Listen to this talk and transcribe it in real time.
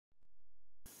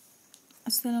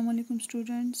Assalamualaikum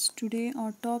students. Today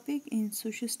our topic in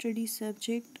social studies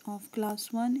subject of class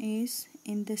 1 is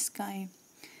in the sky.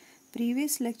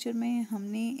 Previous lecture में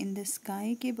हमने in the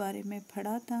sky के बारे में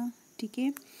पढ़ा था, ठीक है,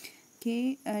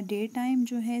 कि डे टाइम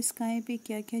जो है स्काई पे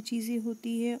क्या क्या चीज़ें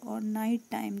होती है और नाइट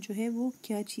टाइम जो है वो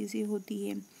क्या चीज़ें होती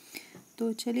है।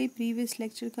 तो चलिए प्रीवियस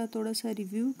लेक्चर का थोड़ा सा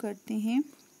रिव्यू करते हैं।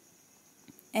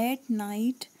 At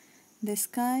night the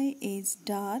sky is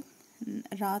dark.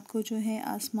 रात को जो है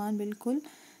आसमान बिल्कुल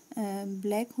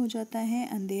ब्लैक हो जाता है,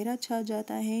 अंधेरा छा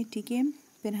जाता है, ठीक है।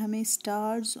 फिर हमें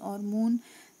स्टार्स और मून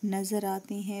नज़र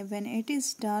आते हैं। When it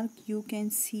is dark you can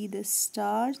see the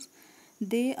stars,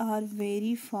 they are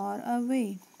very far away.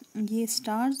 ये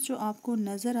स्टार्स जो आपको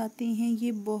नज़र आते हैं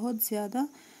ये बहुत ज़्यादा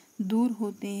दूर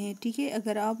होते हैं, ठीक है।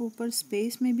 अगर आप ऊपर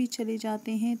स्पेस में भी चले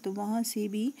जाते हैं तो वहाँ से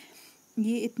भी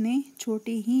ये इतने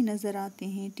छोटे ही नज़र आते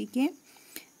हैं, ठीक है।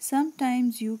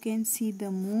 Sometimes you can see the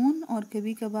moon, और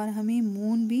कभी कभार हमें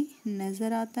मून भी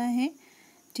नज़र आता है,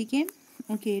 ठीक है।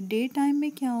 ओके, डे टाइम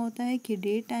में क्या होता है कि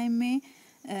डे टाइम में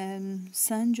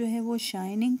सन जो है वो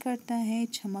शाइनिंग करता है,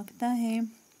 चमकता है,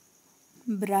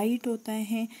 ब्राइट होता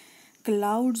है,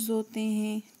 क्लाउड्स होते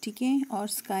हैं, ठीक है, और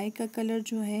स्काई का कलर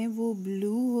जो है वो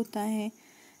ब्लू होता है,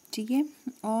 ठीक है।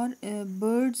 और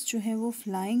बर्ड्स जो है वो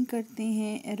फ्लाइंग करते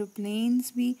हैं,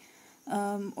 एरोप्लेन्स भी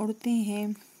उड़ते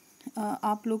हैं।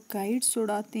 आप लोग काइट्स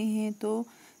उड़ाते हैं तो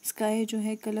स्काई जो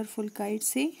है कलरफुल काइट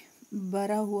से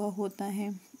भरा हुआ होता है,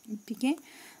 ठीक है।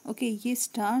 ओके, ये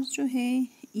स्टार्स जो है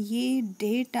ये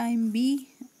डे टाइम भी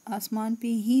आसमान पे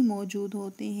ही मौजूद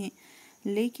होते हैं,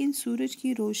 लेकिन सूरज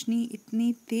की रोशनी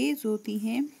इतनी तेज़ होती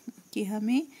है कि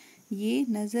हमें ये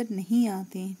नज़र नहीं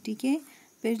आते, ठीक है।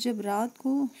 फिर जब रात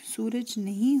को सूरज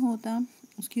नहीं होता,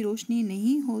 उसकी रोशनी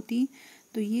नहीं होती,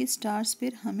 तो ये स्टार्स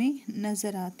फिर हमें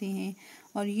नज़र आते हैं।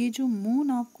 और ये जो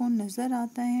मून आपको नज़र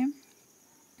आता है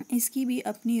इसकी भी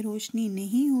अपनी रोशनी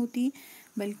नहीं होती,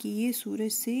 बल्कि ये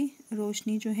सूरज से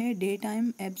रोशनी जो है डे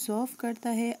टाइम एब्जॉर्व करता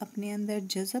है, अपने अंदर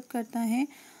जज़ब करता है,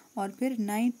 और फिर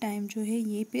नाइट टाइम जो है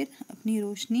ये फिर अपनी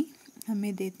रोशनी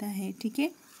हमें देता है, ठीक है।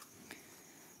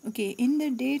 Okay, in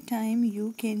the day time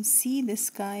you can see the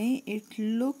sky, it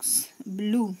looks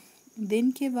blue.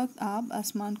 दिन के वक्त आप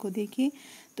आसमान को देखें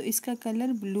तो इसका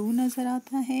कलर ब्लू नज़र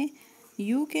आता है।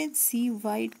 You can see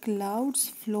white clouds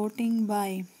floating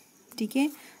bye, ठीक है।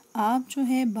 आप जो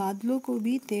है बादलों को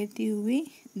भी तैरते हुए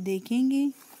देखेंगे,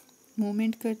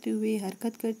 मूवमेंट करते हुए,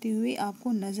 हरकत करते हुए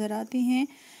आपको नज़र आते हैं।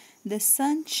 The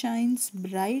sun shines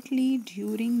brightly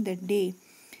during the day.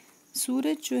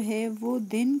 सूरज जो है वो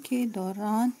दिन के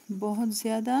दौरान बहुत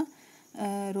ज़्यादा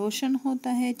रोशन होता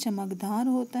है, चमकदार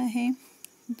होता है।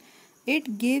 इट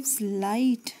गिव्स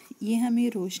लाइट, ये हमें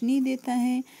रोशनी देता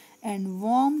है, and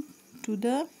warm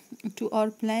to our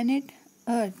planet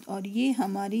earth, और ये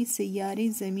हमारी सैयारे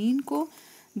ज़मीन को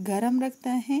गर्म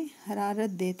रखता है, हरारत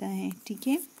देता है, ठीक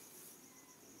है।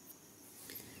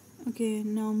 ओके,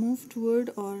 नाउ मूव टुवर्ड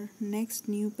और next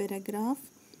new paragraph.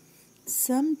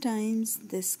 Sometimes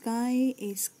the sky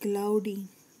is cloudy.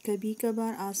 कभी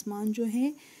कभार आसमान जो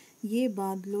है ये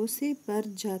बादलों से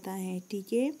भर जाता है,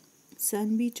 ठीक है।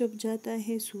 सन भी छुप जाता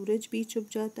है, सूरज भी छुप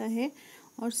जाता है,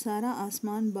 और सारा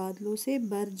आसमान बादलों से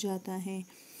भर जाता है।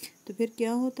 तो फिर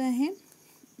क्या होता है,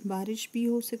 बारिश भी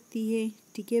हो सकती है,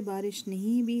 ठीक है, बारिश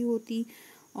नहीं भी होती,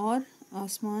 और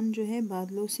आसमान जो है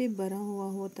बादलों से भरा हुआ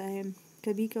होता है।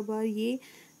 कभी कभार ये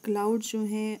क्लाउड जो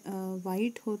हैं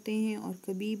वाइट होते हैं और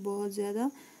कभी बहुत ज़्यादा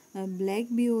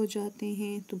ब्लैक भी हो जाते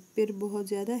हैं, तो फिर बहुत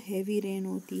ज़्यादा हैवी रेन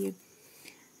होती है।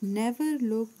 Never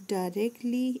look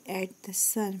directly at the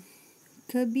सन।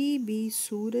 कभी भी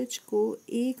सूरज को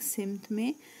एक सिमत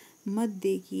में मत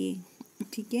देखिए,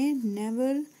 ठीक है।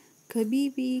 नेवर, कभी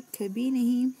भी, कभी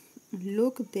नहीं,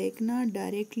 लुक देखना,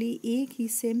 डायरेक्टली एक ही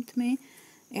सिमत में,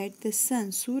 एट द सन,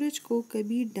 सूरज को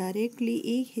कभी डायरेक्टली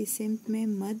एक ही सिमत में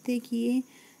मत देखिए।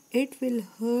 It will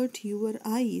hurt your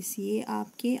eyes, ये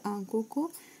आपके आंखों को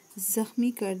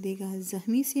ज़ख्मी कर देगा।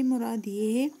 ज़ख्मी से मुराद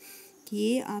ये है कि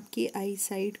ये आपके आई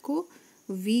साइट को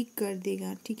वीक कर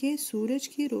देगा, ठीक है। सूरज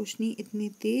की रोशनी इतनी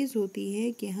तेज़ होती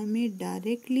है कि हमें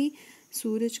डायरेक्टली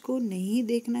सूरज को नहीं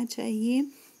देखना चाहिए,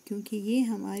 क्योंकि ये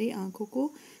हमारी आंखों को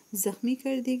ज़ख्मी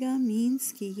कर देगा।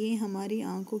 मीन्स कि ये हमारी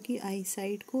आंखों की आई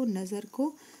साइट को, नज़र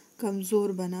को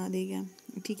कमज़ोर बना देगा,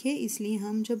 ठीक है। इसलिए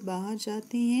हम जब बाहर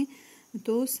जाते हैं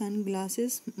तो सन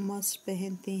ग्लासेस मस्ट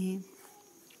पहनते हैं।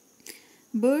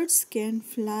 Birds can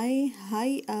fly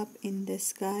high up in the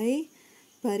sky.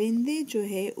 परिंदे जो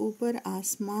है ऊपर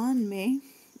आसमान में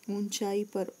ऊंचाई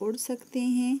पर उड़ सकते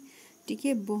हैं, ठीक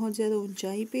है, बहुत ज़्यादा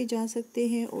ऊंचाई पे जा सकते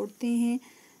हैं, उड़ते हैं।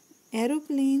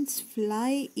 एरोप्लेन्स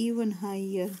फ्लाई इवन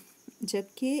हायर,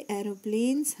 जबकि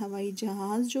एरोप्लेन्स, हवाई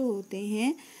जहाज़ जो होते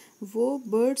हैं वो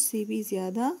बर्ड से भी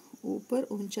ज़्यादा ऊपर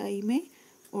ऊंचाई में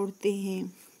उड़ते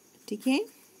हैं। ठीक है,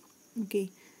 okay,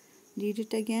 read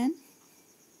it again.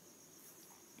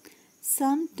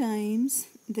 Sometimes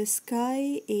the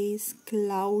sky is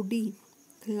cloudy,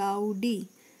 cloudy,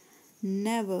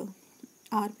 never,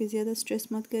 are पे ज़्यादा स्ट्रेस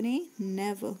मत करें,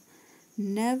 never,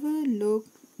 never look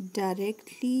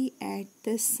directly at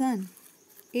the sun,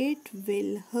 it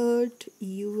will hurt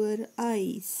your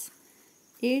eyes,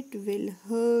 it will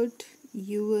hurt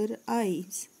your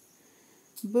eyes.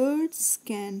 Birds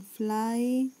can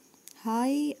fly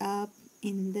high up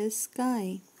in the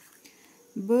sky.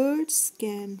 Birds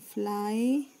can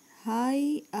fly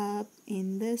high up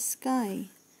in the sky.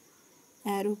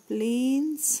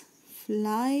 Aeroplanes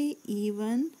fly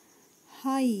even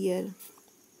higher.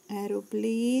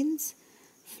 Aeroplanes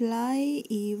fly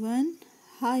even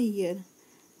higher.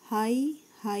 High,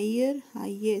 higher,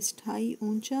 highest. High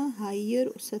ऊंचा, higher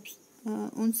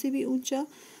उनसे भी ऊंचा,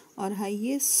 और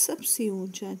highest सबसे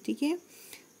ऊंचा। ठीक है,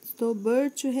 तो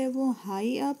बर्ड जो है वो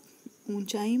हाई अप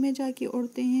ऊंचाई में जाके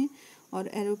उड़ते हैं, और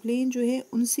एरोप्लेन जो है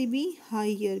उनसे भी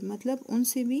हाइयर, मतलब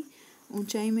उनसे भी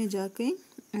ऊंचाई में जाके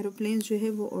एरोप्लेन जो है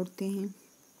वो उड़ते हैं।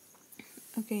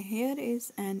 Okay, here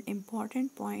is an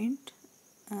important point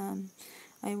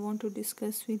I want to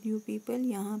discuss with you people.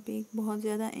 यहाँ पे एक बहुत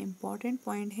ज़्यादा इम्पॉर्टेंट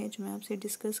पॉइंट है जो मैं आपसे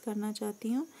डिस्कस करना चाहती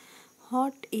हूँ,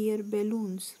 हॉट एयर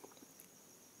बैलून्स।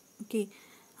 ओके,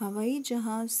 हवाई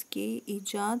जहाज़ के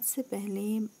ईजाद से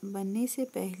पहले, बनने से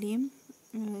पहले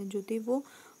जो थे वो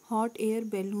हॉट एयर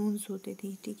बैलून्स होते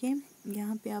थे। ठीक है,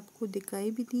 यहाँ पे आपको दिखाई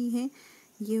भी दी है,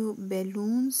 ये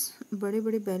बैलून्स बड़े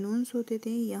बड़े बैलून्स होते थे।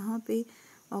 यहाँ पे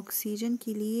ऑक्सीजन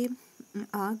के लिए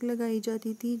आग लगाई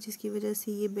जाती थी, जिसकी वजह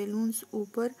से ये बैलून्स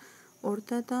ऊपर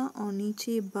उड़ता था, और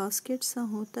नीचे बास्केट सा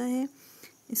होता है,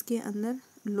 इसके अंदर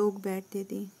लोग बैठते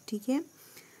थे। ठीक है,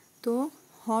 तो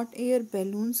हॉट एयर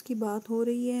बैलून्स की बात हो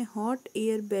रही है। Hot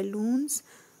air balloons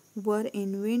were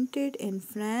invented in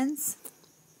France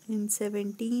in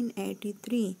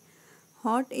 1783।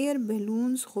 Hot air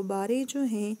balloons गुब्बारे जो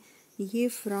हैं ये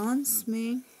फ्रांस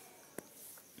में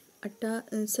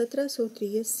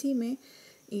 1783 में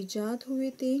ईजाद हुए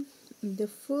थे। द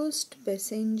फर्स्ट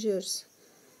पैसेंजर्स,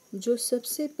 जो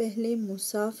सबसे पहले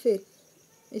मुसाफिर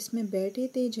इसमें बैठे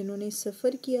थे, जिन्होंने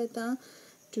सफ़र किया था,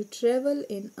 to travel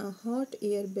in a hot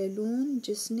air balloon,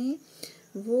 जिसने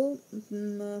वो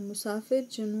मुसाफिर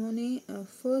जिन्होंने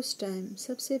फर्स्ट टाइम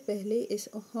सबसे पहले इस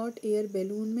हॉट एयर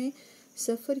बैलून में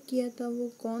सफ़र किया था, वो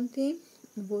कौन थे?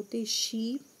 वो थे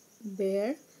शीप,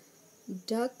 बेयर,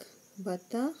 डक,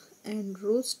 बतख एंड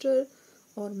रोस्टर,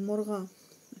 और मुर्गा।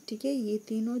 ठीक है, ये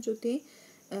तीनों जो थे,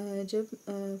 जब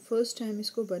फर्स्ट टाइम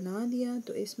इसको बना दिया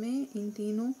तो इसमें इन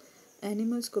तीनों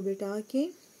एनिमल्स को बिठा के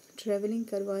ट्रैवलिंग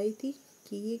करवाई थी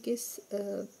कि ये किस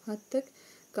हद तक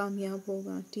कामयाब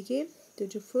होगा। ठीक है, तो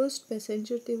जो फर्स्ट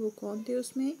पैसेंजर थे वो कौन थे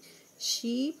उसमें?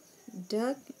 Sheep,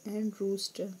 duck and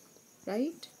roster,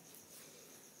 right.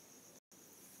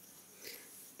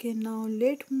 Okay, now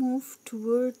let's move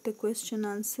toward the question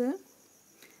answer.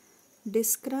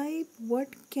 Describe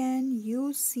what can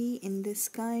you see in the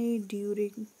sky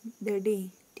during the day.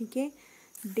 ठीक है,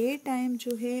 डे टाइम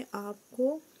जो है आपको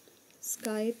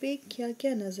स्काई पे क्या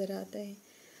क्या नज़र आता है?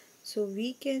 So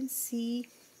we can see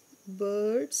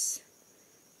birds,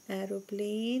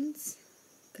 aeroplanes,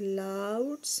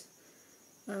 clouds,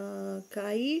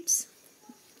 kites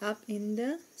up in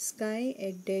the sky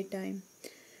at daytime.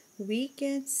 We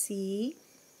can see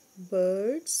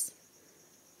birds,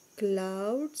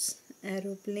 clouds,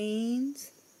 aeroplanes,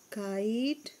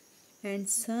 kite and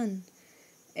sun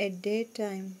at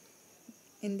daytime.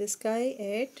 In the sky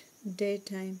at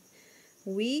daytime,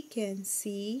 we can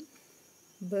see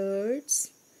birds,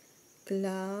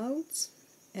 clouds,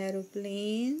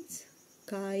 aeroplanes,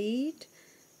 kite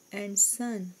and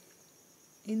sun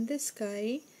in the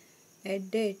sky at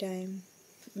daytime.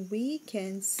 We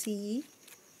can see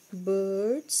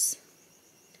birds,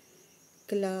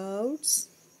 clouds,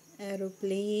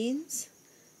 aeroplanes,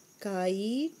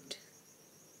 kite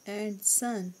and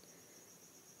sun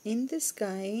in the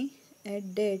sky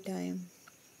at daytime.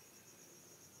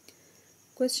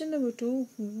 Question number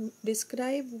 2.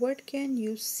 Describe what can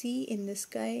you see in the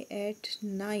sky at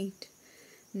night.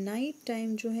 Night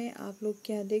time जो है आप लोग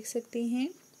क्या देख सकते हैं?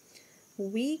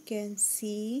 We can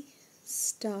see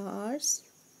stars,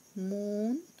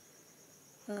 moon,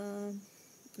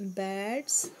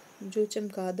 bats जो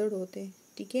चमगादड़ होते हैं।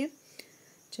 ठीक है,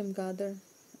 चमगादड़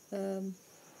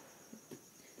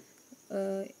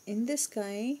in the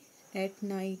sky at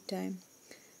night time.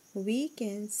 We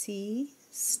can see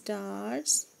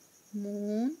stars,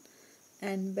 moon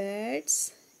and bats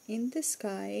in the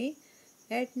sky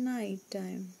at night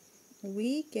time.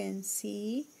 we can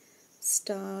see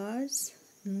stars,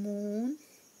 moon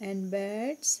and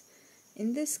bats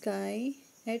in the sky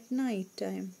at night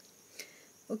time.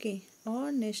 Okay,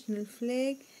 our national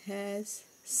flag has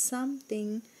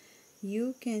something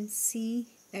you can see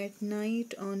at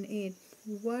night on it.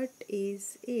 What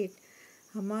is it?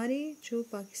 हमारे जो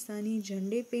पाकिस्तानी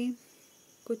झंडे पे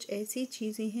कुछ ऐसी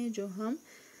चीज़ें हैं जो हम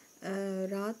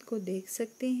रात को देख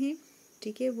सकते हैं,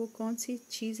 ठीक है। वो कौन सी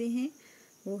चीज़ें हैं?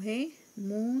 वो है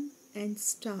moon and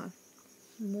star,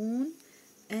 moon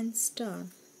and star,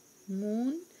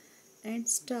 moon and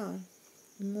star,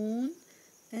 moon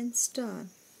and star.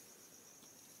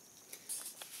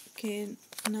 Okay,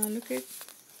 now look at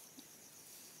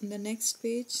the next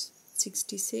page,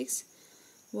 66,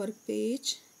 work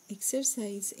page,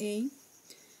 exercise A.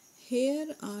 Here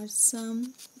are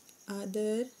some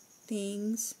other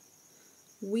things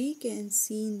we can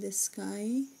see in the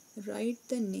sky. Write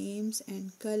the names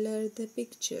and color the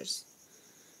pictures.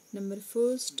 Number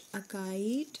first, a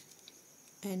kite,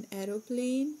 an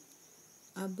aeroplane,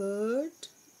 a bird,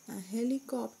 a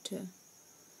helicopter.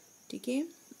 ठीक है,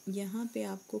 यहाँ पे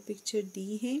आपको picture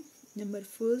दी है. Number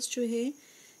first जो है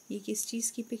ये किस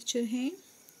चीज़ की पिक्चर है?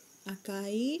 A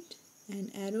kite, an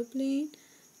aeroplane,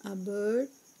 a bird,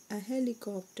 a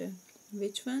helicopter.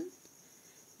 Which one?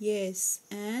 Yes,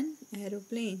 an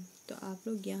aeroplane. तो आप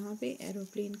लोग यहाँ पे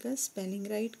एरोप्लेन का स्पेलिंग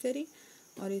राइट करें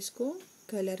और इसको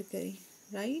कलर करें.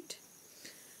 राइट.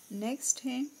 नेक्स्ट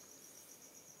है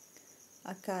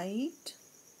a kite,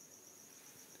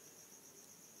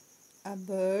 a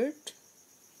bird,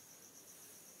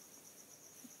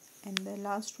 and the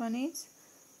last one is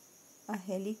a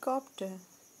helicopter.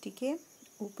 ठीक है,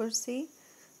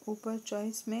 ऊपर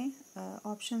चॉइस में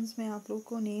ऑप्शंस में आप लोग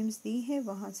को नेम्स दी है,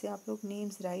 वहाँ से आप लोग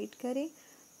नेम्स राइट करें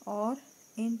और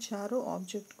इन चारों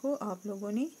ऑब्जेक्ट को आप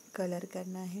लोगों ने कलर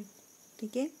करना है.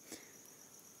 ठीक है.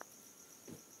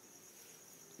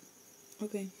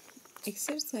 Okay,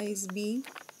 exercise B,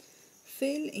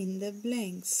 fill in the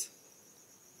blanks.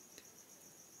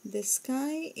 The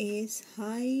sky is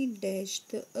high dash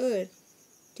the earth.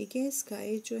 ठीक है,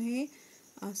 स्काई जो है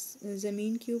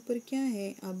ज़मीन के ऊपर क्या है?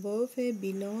 above है,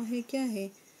 below है, क्या है?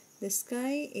 The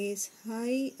sky is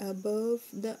high above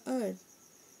the earth.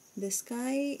 The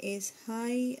sky is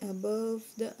high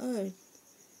above the earth.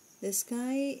 The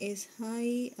sky is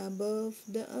high above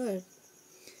the earth.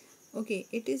 Okay,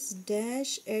 it is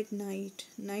dash at night.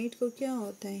 Night को क्या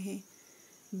होता है?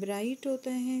 ब्राइट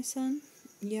होता है सन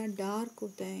या डार्क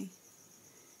होता है?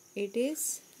 It is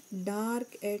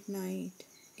dark at night.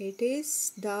 It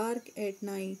is dark at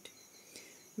night.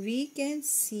 We can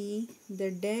see the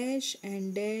dash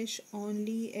and dash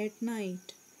only at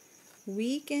night.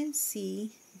 We can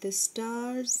see the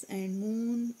stars and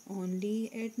moon only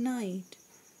at night.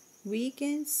 We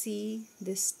can see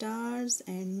the stars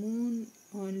and moon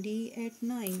only at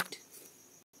night.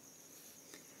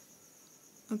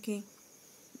 Okay,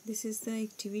 this is the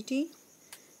activity.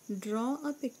 Draw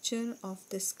a picture of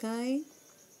the sky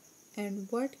and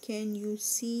what can you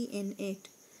see in it.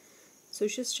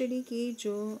 Social study की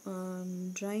जो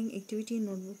drawing activity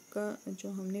notebook का जो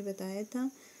हमने बताया था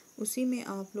उसी में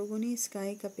आप लोगों ने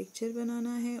स्काई का पिक्चर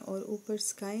बनाना है और ऊपर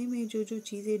स्काई में जो जो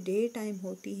चीज़ें डे टाइम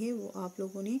होती है वो आप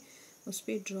लोगों ने उस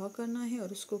पर ड्रॉ करना है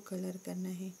और उसको कलर करना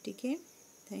है. ठीक है.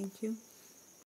 Thank you.